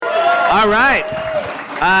All right.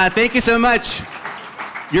 Thank you so much.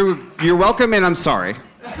 You're welcome, and I'm sorry.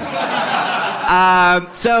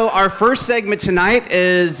 So our first segment tonight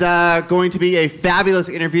is going to be a fabulous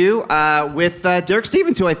interview with Derek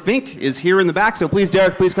Stevens, who I think is here in the back. So please,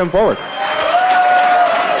 Derek, please come forward.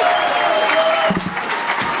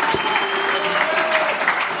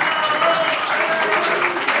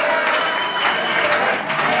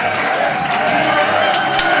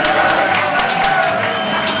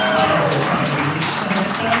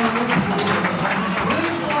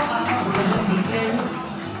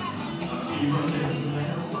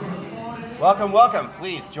 Welcome, welcome.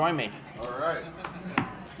 Please join me. All right.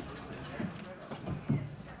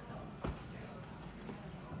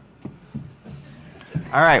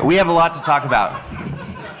 All right, we have a lot to talk about.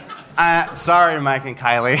 Sorry, Mike and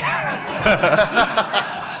Kylie.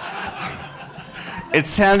 It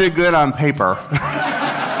sounded good on paper.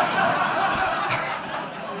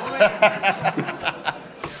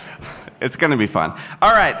 It's going to be fun.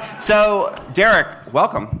 All right, so Derek,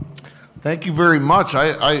 welcome. Thank you very much.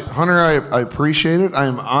 Hunter, I appreciate it. I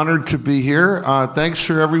am honored to be here. Thanks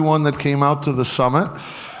for everyone that came out to the summit.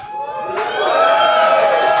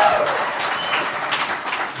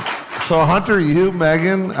 So Hunter, you,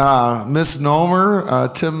 Megan, Miss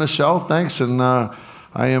Nomer, Tim, Michelle, thanks, and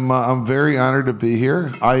I'm very honored to be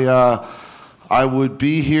here. I would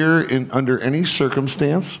be here under any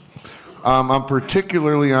circumstance. I'm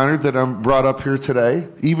particularly honored that I'm brought up here today,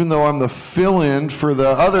 even though I'm the fill-in for the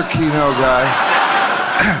other keynote guy.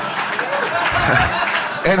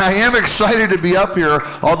 And I am excited to be up here,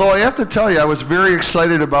 although I have to tell you, I was very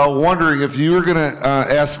excited about wondering if you were going to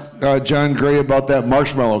ask John Gray about that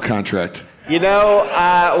marshmallow contract. You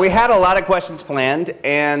know, we had a lot of questions planned,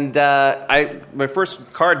 and my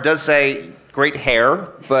first card does say great hair,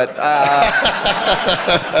 but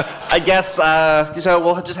I guess so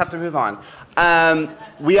we'll just have to move on.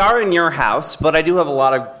 We are in your house, but I do have a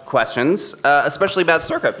lot of questions, especially about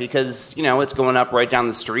Circuit, because, you know, it's going up right down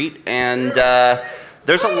the street, and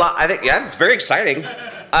there's a lot, I think, yeah, it's very exciting,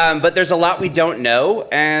 but there's a lot we don't know,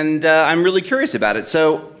 and I'm really curious about it.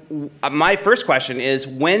 So my first question is,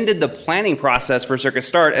 when did the planning process for Circuit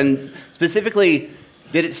start, and specifically,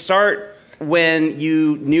 did it start when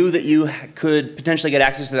you knew that you could potentially get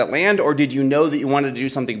access to that land, or did you know that you wanted to do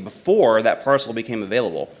something before that parcel became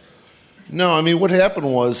available? No, I mean, what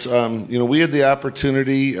happened was, we had the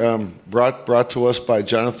opportunity brought to us by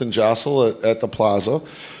Jonathan Jossel at the Plaza,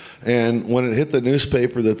 and when it hit the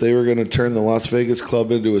newspaper that they were going to turn the Las Vegas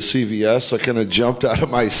Club into a CVS, I kind of jumped out of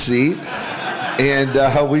my seat.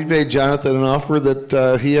 And we made Jonathan an offer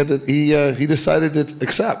that he decided to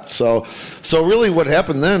accept. So really what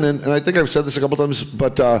happened then, and I think I've said this a couple times,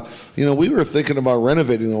 but we were thinking about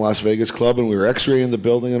renovating the Las Vegas Club, and we were X-raying the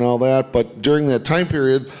building and all that. But during that time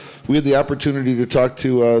period, we had the opportunity to talk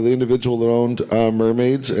to the individual that owned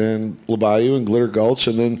Mermaids and La Bayou and Glitter Gulch,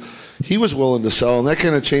 and then he was willing to sell, and that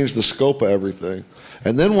kind of changed the scope of everything.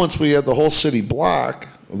 And then once we had the whole city block,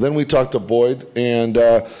 then we talked to Boyd, and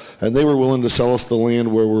they were willing to sell us the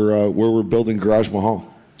land where we're building Garage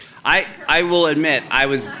Mahal. I will admit, I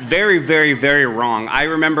was very, very, very wrong. I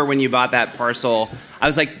remember when you bought that parcel, I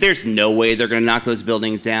was like, there's no way they're going to knock those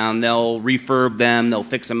buildings down. They'll refurb them. They'll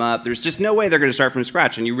fix them up. There's just no way they're going to start from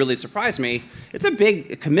scratch. And you really surprised me. It's a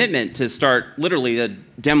big commitment to start literally to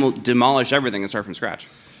demolish everything and start from scratch.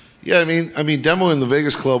 Yeah, I mean, demoing the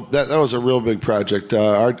Vegas Club, that was a real big project.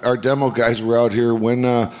 Our demo guys were out here when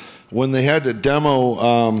they had to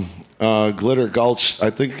demo Glitter Gulch.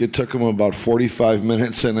 I think it took them about 45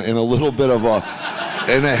 minutes and a little bit of a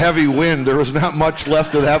heavy wind. There was not much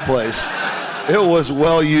left of that place. It was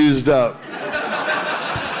well used up.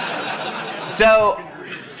 So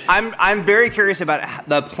I'm very curious about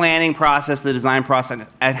the planning process, the design process,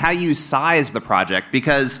 and how you size the project,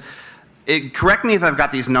 because correct me if I've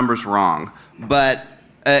got these numbers wrong, but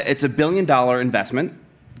it's $1 billion investment,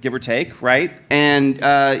 give or take, right? And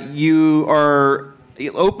you are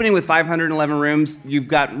opening with 511 rooms. You've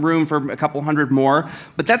got room for a couple hundred more,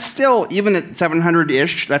 but that's still, even at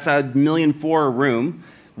 700-ish, that's $1.4 million a room.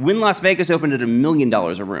 When Las Vegas opened at $1 million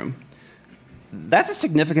a room, that's a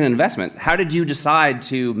significant investment. How did you decide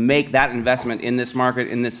to make that investment in this market,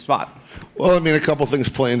 in this spot? Well, I mean, a couple things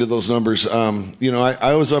play into those numbers.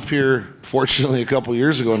 I was up here, fortunately, a couple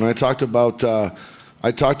years ago, and I talked about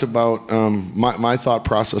my thought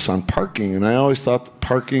process on parking, and I always thought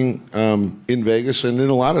parking in Vegas and in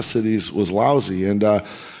a lot of cities was lousy. And I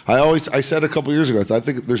I said a couple years ago, I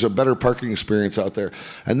think there's a better parking experience out there.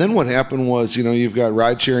 And then what happened was, you've got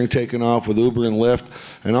ride sharing taking off with Uber and Lyft,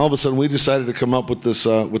 and all of a sudden we decided to come up with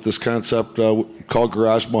this concept called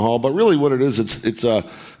Garage Mahal. But really, what it is, it's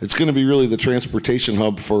going to be really the transportation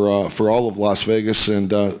hub for all of Las Vegas,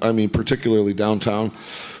 and particularly downtown.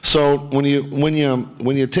 So when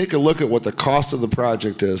you take a look at what the cost of the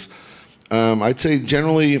project is, I'd say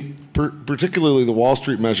generally, particularly the Wall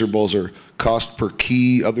Street measurables are cost per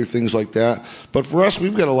key, other things like that. But for us,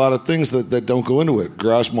 we've got a lot of things that don't go into it.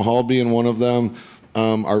 Garage Mahal being one of them.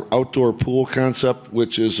 Our outdoor pool concept,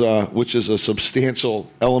 which is a substantial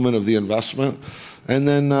element of the investment, and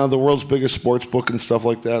then the world's biggest sports book and stuff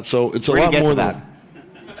like that. So it's a lot more than that.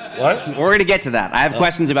 What? We're going to get to that. I have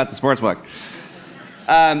questions about the sports book.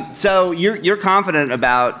 So you're confident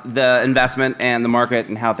about the investment and the market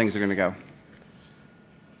and how things are going to go?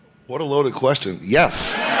 What a loaded question.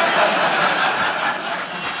 Yes.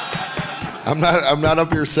 I'm not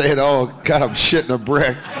up here saying, "Oh God, I'm shitting a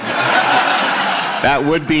brick." That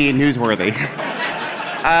would be newsworthy.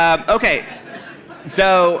 Okay,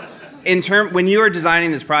 so when you were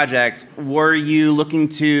designing this project, were you looking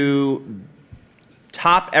to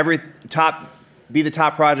be the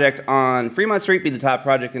top project on Fremont Street, be the top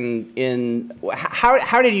project in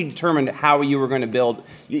how did you determine how you were going to build?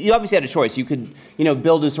 You obviously had a choice. You could,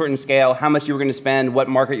 build to a certain scale, how much you were going to spend, what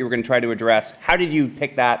market you were going to try to address. How did you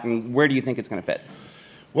pick that, and where do you think it's going to fit?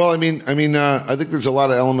 Well, I think there's a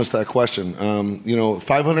lot of elements to that question.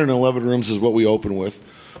 511 rooms is what we open with.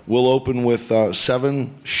 We'll open with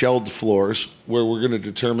 7 shelled floors where we're going to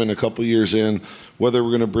determine a couple years in whether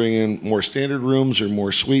we're going to bring in more standard rooms or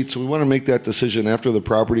more suites. So we want to make that decision after the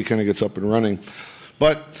property kind of gets up and running.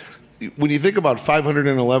 But when you think about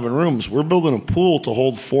 511 rooms, we're building a pool to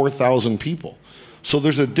hold 4,000 people. So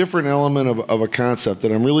there's a different element of a concept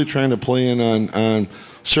that I'm really trying to play in on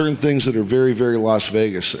certain things that are very, very Las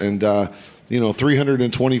Vegas. And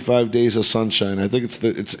 325 days of sunshine. I think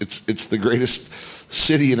it's the greatest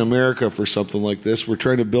city in America for something like this. We're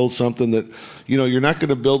trying to build something that, you're not going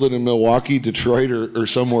to build it in Milwaukee, Detroit, or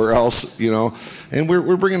somewhere else, And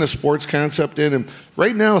we're bringing a sports concept in. And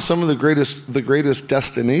right now, some of the greatest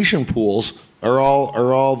destination pools are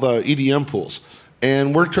all the EDM pools.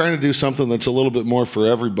 And we're trying to do something that's a little bit more for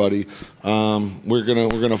everybody. We're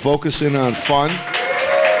gonna focus in on fun.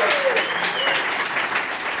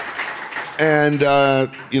 And,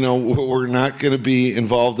 we're not going to be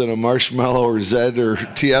involved in a Marshmello or Zed or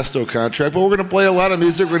Tiesto contract, but we're going to play a lot of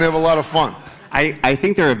music. We're going to have a lot of fun. I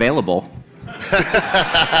think they're available.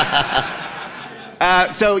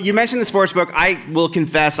 So you mentioned the sports book. I will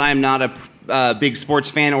confess I am not a big sports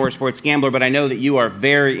fan or a sports gambler, but I know that you are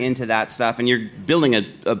very into that stuff, and you're building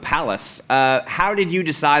a palace. How did you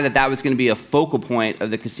decide that was going to be a focal point of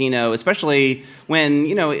the casino, especially when,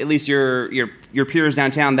 at least your peers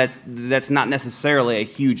downtown, that's not necessarily a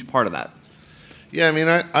huge part of that?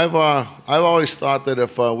 Yeah, I've always thought that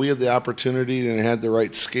if we had the opportunity and had the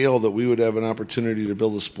right scale, that we would have an opportunity to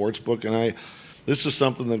build a sports book, and this is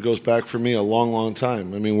something that goes back for me a long, long time.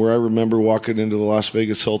 Where I remember walking into the Las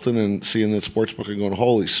Vegas Hilton and seeing that sports book and going,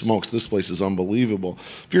 holy smokes, this place is unbelievable.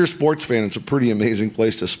 If you're a sports fan, it's a pretty amazing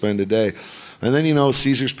place to spend a day. And then,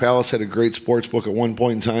 Caesar's Palace had a great sports book at one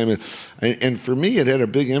point in time. And for me, it had a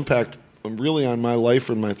big impact really on my life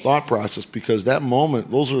and my thought process, because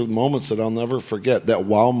those are the moments that I'll never forget, that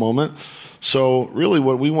wow moment. So really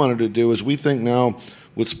what we wanted to do is we think now,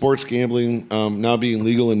 with sports gambling now being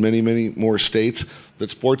legal in many, many more states,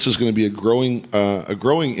 that sports is going to be a growing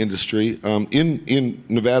industry in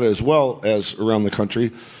Nevada as well as around the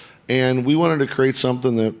country. And we wanted to create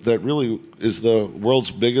something that really is the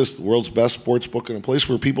world's biggest, world's best sports book, and a place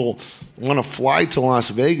where people want to fly to Las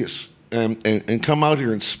Vegas and come out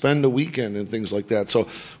here and spend a weekend and things like that. So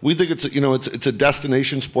we think it's a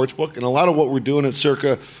destination sports book, and a lot of what we're doing at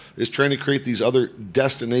Circa is trying to create these other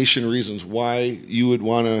destination reasons why you would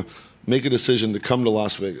want to make a decision to come to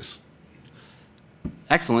Las Vegas.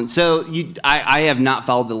 Excellent. So I have not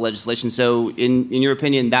followed the legislation. So in your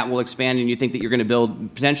opinion, that will expand, and you think that you're going to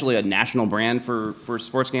build potentially a national brand for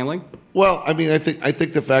sports gambling? Well, I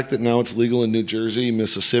think the fact that now it's legal in New Jersey,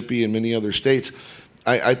 Mississippi, and many other states,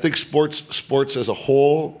 I think sports as a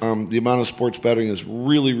whole, the amount of sports betting is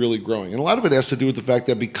really, really growing. And a lot of it has to do with the fact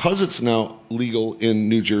that because it's now legal in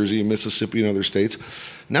New Jersey and Mississippi and other states,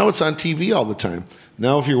 now it's on TV all the time.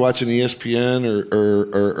 Now if you're watching ESPN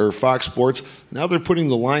or Fox Sports, now they're putting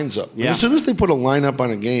the lines up. Yeah. And as soon as they put a line up on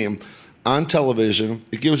a game, on television,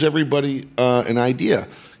 it gives everybody an idea.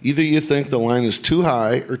 Either you think the line is too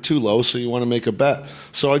high or too low, so you want to make a bet.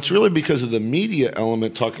 So it's really because of the media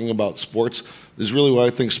element talking about sports is really why I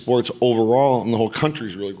think sports overall in the whole country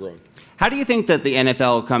is really growing. How do you think that the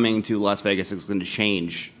NFL coming to Las Vegas is going to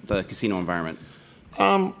change the casino environment?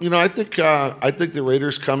 I think the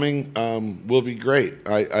Raiders coming will be great.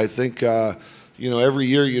 I think every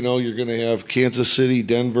year you're going to have Kansas City,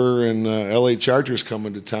 Denver, and LA Chargers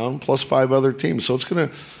coming to town, plus 5 other teams. So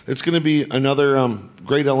it's gonna be another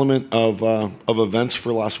great element of events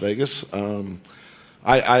for Las Vegas.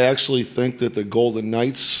 I actually think that the Golden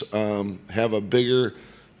Knights have a bigger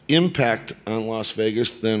impact on Las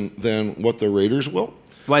Vegas than what the Raiders will.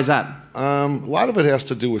 Why is that? A lot of it has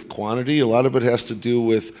to do with quantity. A lot of it has to do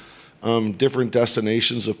with different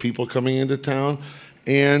destinations of people coming into town,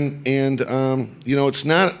 and it's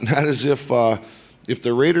not as if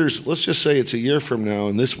the Raiders, let's just say it's a year from now,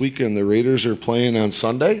 and this weekend the Raiders are playing on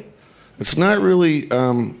Sunday. It's not really.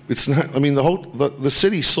 It's not. I mean, the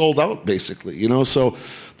city sold out basically. So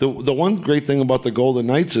the one great thing about the Golden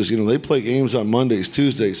Knights is they play games on Mondays,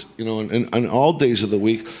 Tuesdays, and all days of the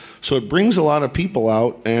week. So it brings a lot of people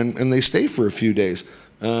out, and they stay for a few days.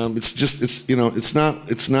 It's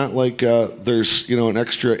not like there's an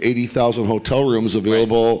extra 80,000 hotel rooms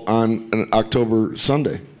available on an October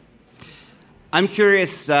Sunday. I'm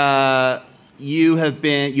curious.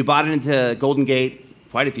 You bought into Golden Gate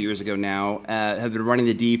quite a few years ago now. Have been running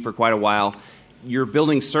the D for quite a while. You're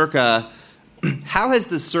building Circa. How has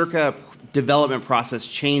the Circa development process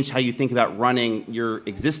changed how you think about running your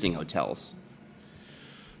existing hotels?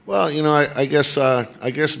 Well, I guess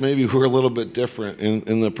maybe we're a little bit different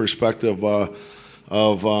in the perspective of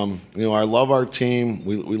I love our team.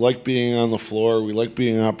 We like being on the floor. We like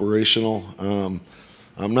being operational.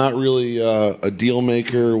 I'm not really a deal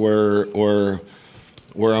maker where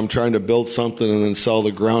I'm trying to build something and then sell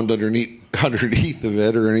the ground underneath of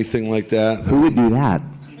it or anything like that. Who would do that?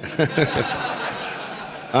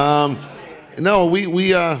 No,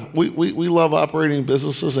 we love operating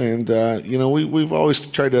businesses, and we've always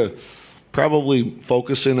tried to probably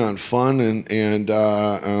focus in on fun and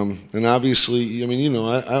obviously,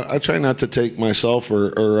 I try not to take myself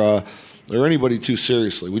or anybody too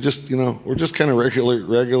seriously. We're just kind of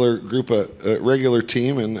regular group of regular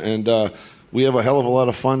team, and we have a hell of a lot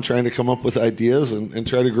of fun trying to come up with ideas and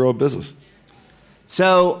try to grow a business.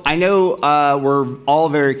 So I know we're all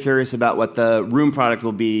very curious about what the room product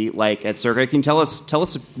will be like at Circa. Can you tell us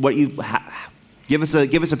what you give us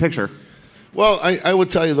a picture? Well, I would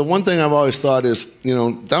tell you the one thing I've always thought is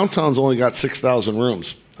downtown's only got 6,000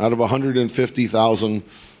 rooms out of 150,000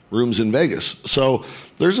 rooms in Vegas. So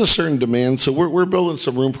there's a certain demand. So we're building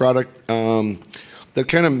some room product that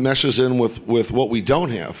kind of meshes in with what we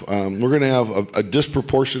don't have. We're going to have a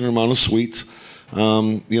disproportionate amount of suites.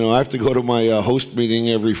 I have to go to my host meeting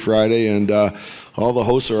every Friday, and all the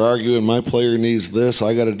hosts are arguing, my player needs this,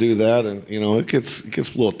 I got to do that, and it gets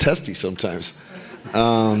a little testy sometimes.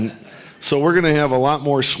 So we're going to have a lot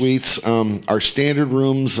more suites. Our standard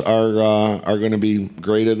rooms are going to be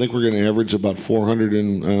great. I think we're going to average about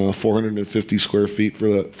 450 square feet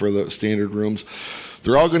for the standard rooms.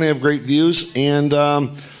 They're all going to have great views, and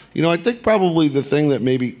I think probably the thing that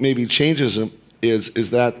maybe changes them is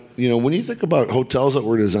that when you think about hotels that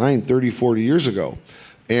were designed 30, 40 years ago,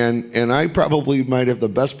 and I probably might have the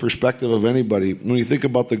best perspective of anybody when you think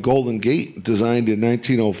about the Golden Gate designed in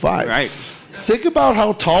 1905. Right. Think about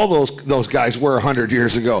how tall those guys were 100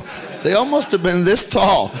 years ago. They all must have been this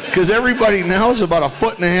tall because everybody now is about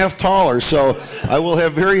 1.5 feet taller. So I will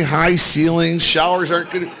have very high ceilings. Showers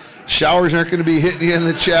aren't going to be hitting you in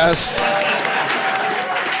the chest.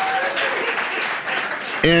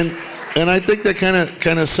 And I think that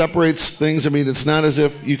kind of separates things. I mean, it's not as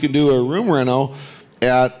if you can do a room reno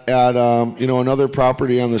at another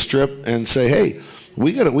property on the Strip and say, hey,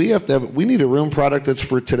 we need a room product that's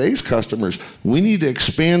for today's customers. We need to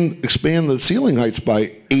expand the ceiling heights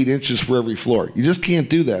by 8 inches for every floor. You just can't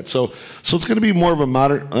do that. So it's going to be more of a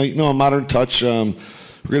modern touch. We're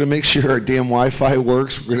going to make sure our damn Wi-Fi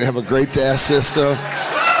works. We're going to have a great DAS system.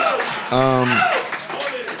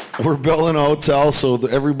 We're building a hotel so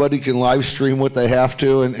that everybody can live stream what they have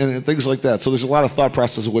to and things like that. So there's a lot of thought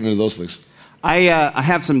process that went into those things. I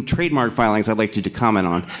have some trademark filings I'd like you to comment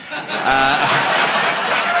on.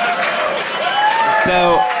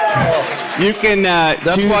 So you can.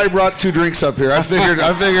 That's why I brought 2 drinks up here. I figured.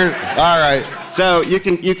 All right. So you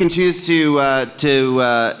can choose to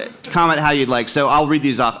comment how you'd like. So I'll read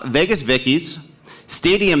these off: Vegas Vicky's,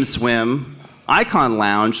 Stadium Swim, Icon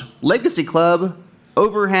Lounge, Legacy Club,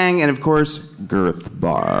 Overhang, and of course, Girth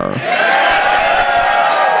Bar.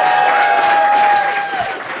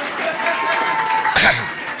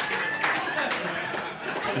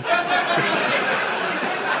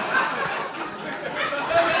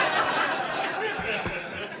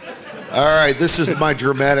 All right, this is my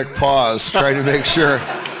dramatic pause, trying to make sure.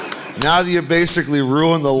 Now that you basically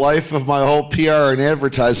ruined the life of my whole PR and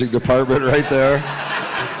advertising department right there.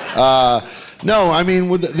 No, I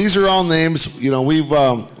mean these are all names. You know, we've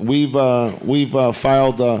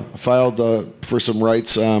filed for some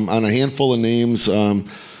rights on a handful of names, a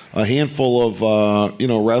handful of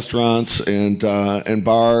restaurants and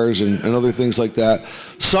bars and other things like that.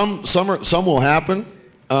 Some will happen.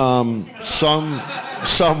 Some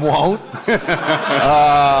won't.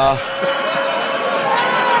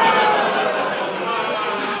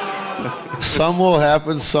 Some will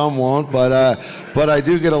happen, some won't, but I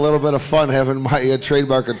do get a little bit of fun having my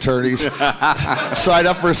trademark attorneys sign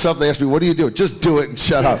up for something. They ask me, "What do you do?" Just do it and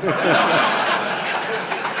shut up.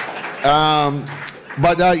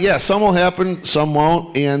 Yeah, some will happen, some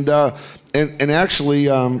won't, and actually,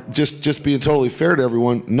 just being totally fair to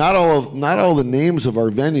everyone, not all the names of our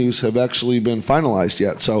venues have actually been finalized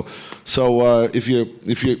yet. So if you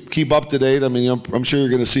keep up to date, I mean, I'm sure you're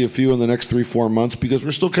going to see a few in the next 3-4 months because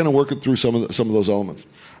we're still kind of working through some of those elements.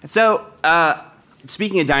 So,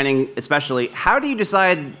 speaking of dining, especially, how do you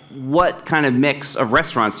decide what kind of mix of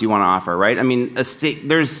restaurants you want to offer? Right? I mean,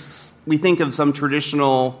 we think of some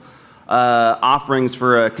traditional offerings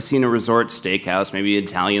for a casino resort steakhouse, maybe an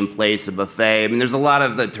Italian place, a buffet. I mean, there's a lot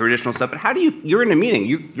of the traditional stuff. But how do you're in a meeting,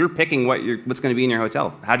 you're picking what's going to be in your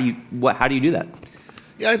hotel. How do you do that?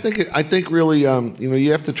 Yeah, I think really,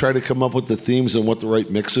 you have to try to come up with the themes and what the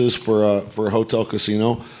right mix is for a hotel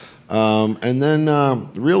casino. And then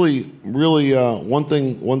really, one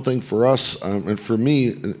thing for us and for me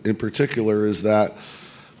in particular is that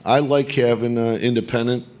I like having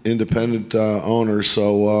independent owners.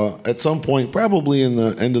 So at some point, probably in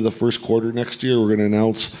the end of the first quarter next year, we're going to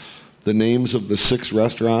announce the names of the 6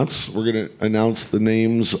 restaurants. We're going to announce the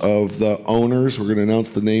names of the owners. We're going to announce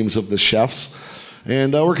the names of the chefs,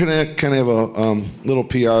 and we're going to kind of have a little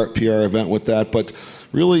PR event with that. But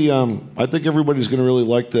really, I think everybody's going to really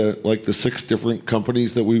like the 6 different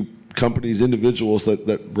companies individuals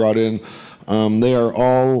that brought in. They are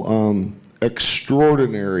all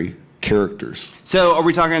extraordinary characters. So are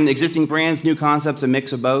we talking existing brands, new concepts, a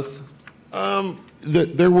mix of both?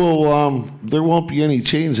 There won't be any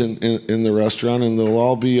change in the restaurant, and they'll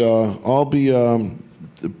all be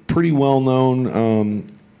pretty well known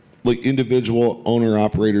like individual owner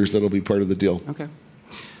operators that'll be part of the deal. Okay.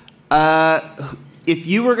 If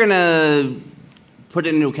you were gonna put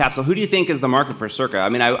it into a capsule, who do you think is the market for Circa? I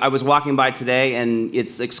mean, I was walking by today, and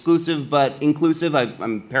it's exclusive but inclusive.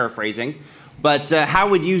 I'm paraphrasing, but how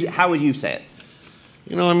would you say it?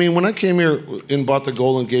 You know, I mean, when I came here and bought the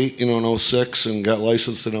Golden Gate, in 2006 and got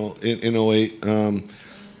licensed in 2008,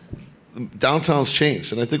 downtown's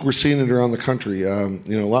changed, and I think we're seeing it around the country. A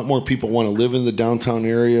lot more people want to live in the downtown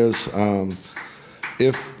areas.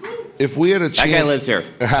 If we had a chance, that guy lives here.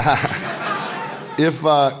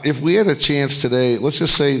 If we had a chance today, let's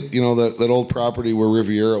just say, that old property where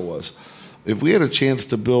Riviera was, if we had a chance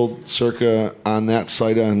to build Circa on that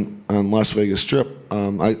site on Las Vegas Strip,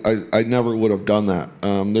 I never would have done that.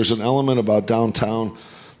 There's an element about downtown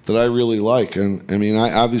that I really like, and I mean,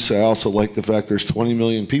 I also like the fact there's 20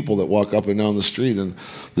 million people that walk up and down the street, and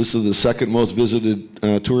this is the second most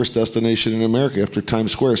visited tourist destination in America after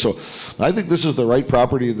Times Square. So I think this is the right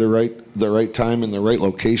property, the right time, and the right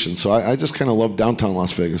location. So I just kind of love downtown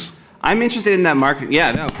Las Vegas. I'm interested in that market. Yeah,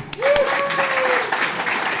 no.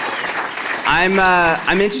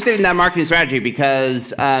 I'm interested in that marketing strategy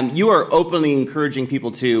because you are openly encouraging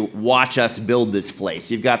people to watch us build this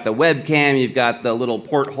place. You've got the webcam, you've got the little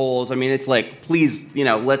portholes. I mean, it's like, please,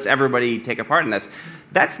 let's everybody take a part in this.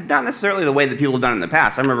 That's not necessarily the way that people have done it in the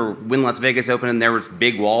past. I remember when Las Vegas opened and there was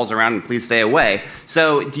big walls around and please stay away.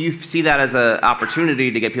 So do you see that as an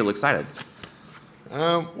opportunity to get people excited?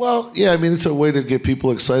 Well, yeah, I mean, it's a way to get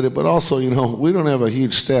people excited, but also, we don't have a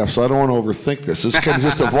huge staff, so I don't want to overthink this. It's kind of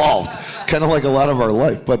just evolved, kind of like a lot of our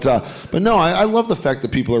life. But no, I love the fact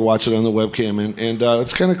that people are watching on the webcam, and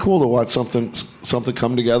it's kind of cool to watch something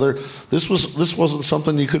come together. This wasn't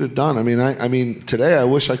something you could have done. I mean, today I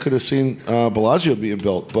wish I could have seen Bellagio being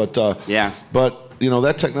built, but yeah. But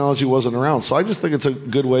that technology wasn't around. So I just think it's a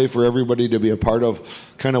good way for everybody to be a part of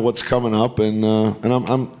kind of what's coming up. And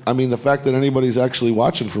the fact that anybody's actually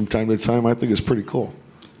watching from time to time, I think is pretty cool.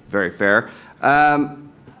 Very fair.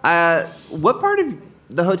 What part of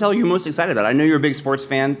the hotel are you most excited about? I know you're a big sports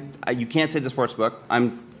fan. You can't say the sports book.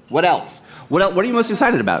 What else? What are you most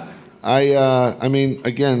excited about? I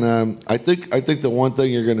think the one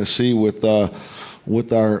thing you're going to see with our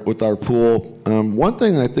pool. One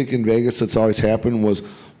thing I think in Vegas that's always happened was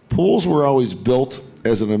pools were always built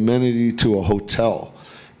as an amenity to a hotel,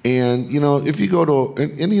 And, if you go to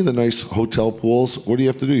any of the nice hotel pools, what do you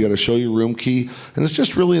have to do? You got to show your room key. And it's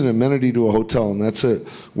just really an amenity to a hotel, and that's it.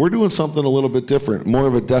 We're doing something a little bit different, more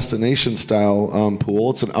of a destination-style pool.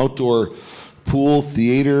 It's an outdoor pool,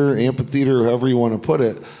 theater, amphitheater, however you want to put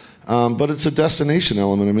it. But it's a destination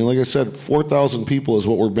element. I mean, like I said, 4,000 people is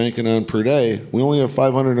what we're banking on per day. We only have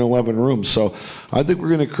 511 rooms, so I think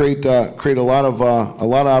we're going to create a lot of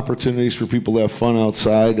opportunities for people to have fun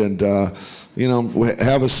outside and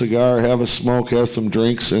have a cigar, have a smoke, have some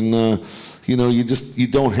drinks, and you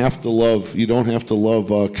don't have to love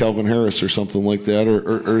Calvin Harris or something like that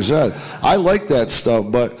or Zed. I like that stuff,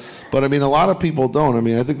 but I mean, a lot of people don't. I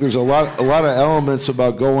mean, I think there's a lot of elements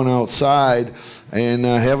about going outside and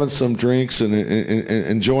having some drinks and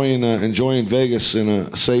enjoying Vegas in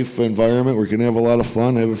a safe environment where you can have a lot of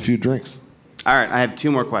fun, have a few drinks. All right, I have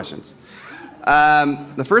two more questions.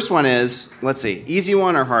 The first one is, let's see, easy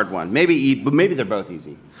one or hard one? Maybe they're both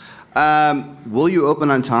easy. Will you open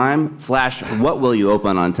on time? / what will you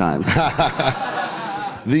open on time?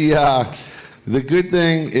 The good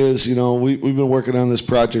thing is, we've been working on this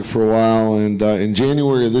project for a while, and in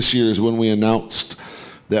January of this year is when we announced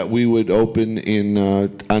that we would open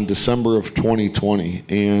on December of 2020.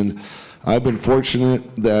 And I've been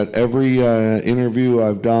fortunate that every interview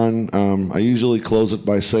I've done, I usually close it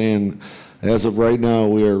by saying, as of right now,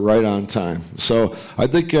 we are right on time. So I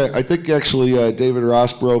think actually David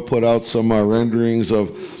Rossborough put out some renderings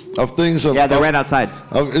of things. Yeah, they're right outside.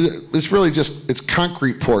 It's really it's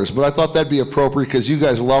concrete pours, but I thought that'd be appropriate because you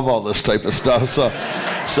guys love all this type of stuff.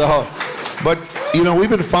 But we've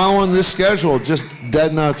been following this schedule just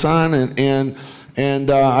dead nuts on, and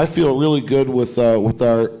I feel really good with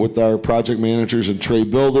our project managers and trade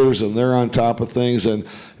builders, and they're on top of things. And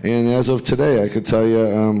as of today, I can tell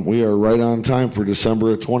you we are right on time for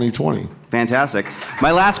December of 2020. Fantastic.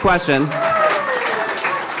 My last question.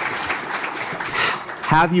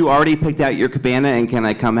 Have you already picked out your cabana, and can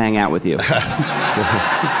I come hang out with you?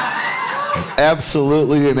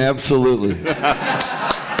 Absolutely and absolutely.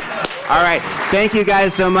 All right. Thank you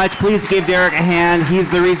guys so much. Please give Derek a hand. He's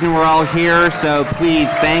the reason we're all here, so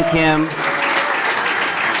please thank him.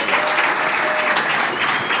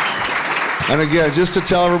 And again, just to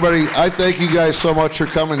tell everybody, I thank you guys so much for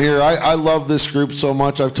coming here. I love this group so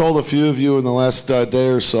much. I've told a few of you in the last day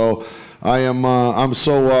or so. I'm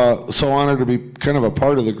so honored to be kind of a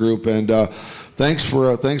part of the group, and thanks for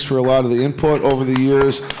a lot of the input over the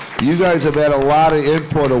years. You guys have had a lot of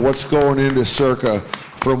input of what's going into Circa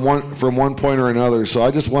from one point or another. So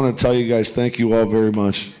I just want to tell you guys thank you all very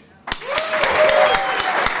much.